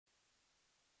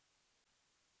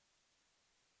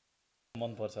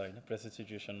मनपर्छ हैन प्रेसर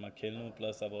सिचुएसनमा खेल्नु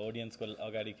प्लस अब ऑडियन्सको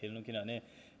अगाडि खेल्नु किनभने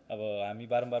अब हामी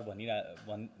बारम्बार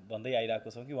भन्दै आइरहेको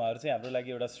छौं कि उहाँहरु चाहिँ हाम्रो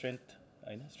लागि एउटा स्ट्रेन्थ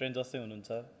जस्तै हुनुहुन्छ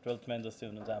 12th म्यान जस्तै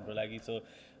हुनुहुन्छ हाम्रो लागि सो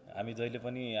हामी जहिले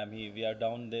पनि हामी we are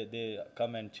down they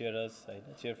come and cheer us हैन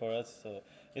cheer for us so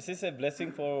this is a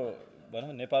blessing for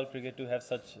भनौं Nepal cricket to have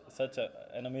such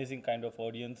an amazing kind of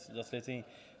audience जसले चाहिँ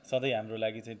सधैँ हाम्रो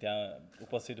लागि चाहिँ त्यहाँ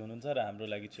उपस्थित हुनुहुन्छ र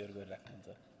हाम्रो लागि cheer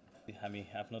गरिराख्नुहुन्छ हामी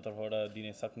आफ्नो तर्फबाट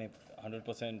दिने सक्ने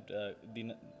 100%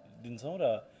 दिन्छौं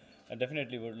र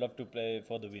definitely would love to play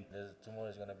for the win. Tomorrow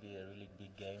is going to be a really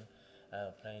big game,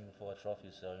 playing for a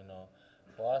trophy. So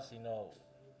for us,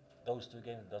 those two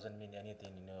games doesn't mean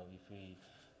anything. If we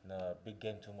big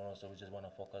game tomorrow, so we just want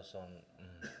to focus on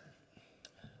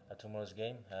tomorrow's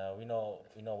game. We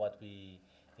know what we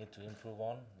need to improve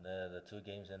on the 2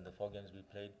 games and the 4 games we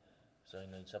played. So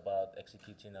it's about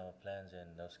executing our plans and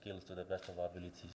our skills to the best of our abilities.